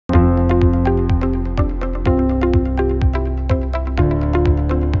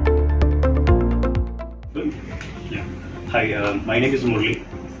Hi, my name is Murli,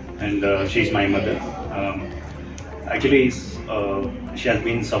 and she's my mother. Actually, she has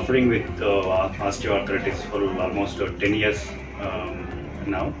been suffering with osteoarthritis for almost 10 years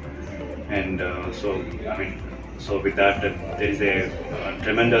now, and so with that, there is a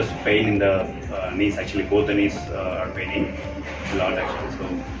tremendous pain in the knees. Actually, both the knees are paining a lot. Actually, so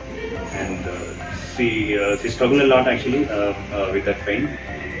she struggled a lot actually with that pain,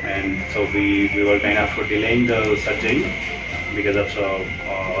 and so we were kind of delaying the surgery because of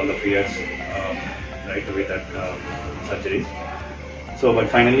all the fears right with that surgery. So but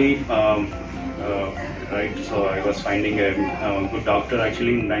finally right, so I was finding a good doctor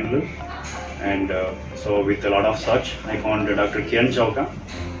actually in Bangalore, and so with a lot of search I found Dr. Kiran Chouka,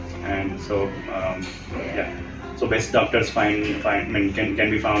 and so yeah, so best doctors can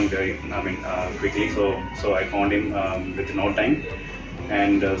be found quickly, so I found him within no time.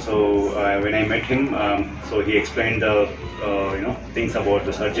 And so when I met him, so he explained the things about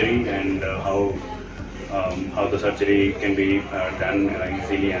the surgery and how the surgery can be done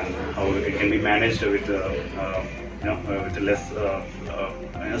easily, and how it can be managed with with less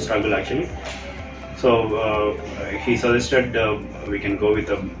struggle actually. So he suggested we can go with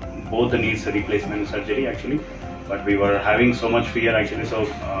both the knees replacement surgery actually, but we were having so much fear actually, so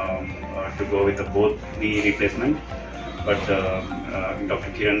to go with the both knee replacement. But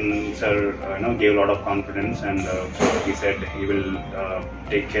Dr. Kiran sir gave a lot of confidence, and he said he will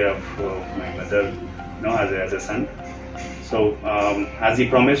take care of my mother as a son. So as he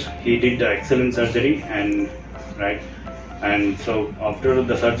promised, he did excellent surgery, and so after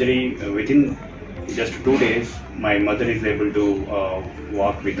the surgery, within just 2 days, my mother is able to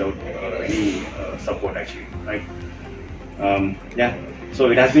walk without any support actually, right? Yeah, so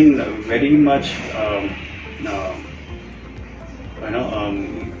it has been very much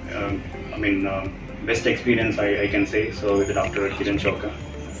best experience I can say, so with Dr. Kiran Chouka.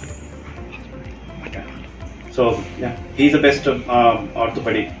 Yeah. So yeah, he's the best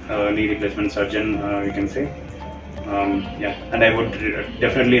orthopedic knee replacement surgeon, you can say. Yeah, and I would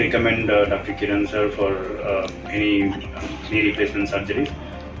definitely recommend Dr. Kiran sir for any knee replacement surgery.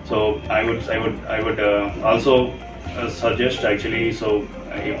 So I would also suggest actually, so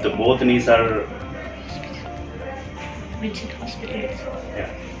if the both knees are Hospital. Yeah.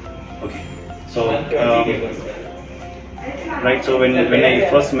 Okay. So right. So when I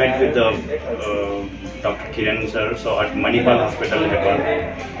first met with the Dr. Kiran sir, so at Manipal Hospital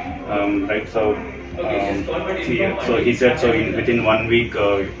Hebbal, right. So so he said so within 1 week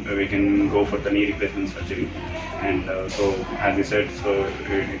we can go for the knee replacement surgery, and so as he said, so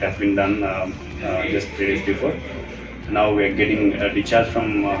it has been done just 3 days before. Now we are getting discharged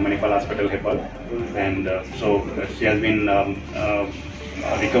from Manipal Hospital Hebbal, and so she has been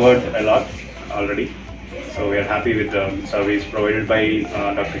recovered a lot already. So we are happy with the service provided by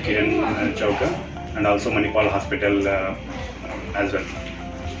Dr. Kiran Chouka and also Manipal Hospital as well.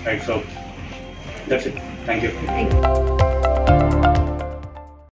 Right, so that's it. Thank you.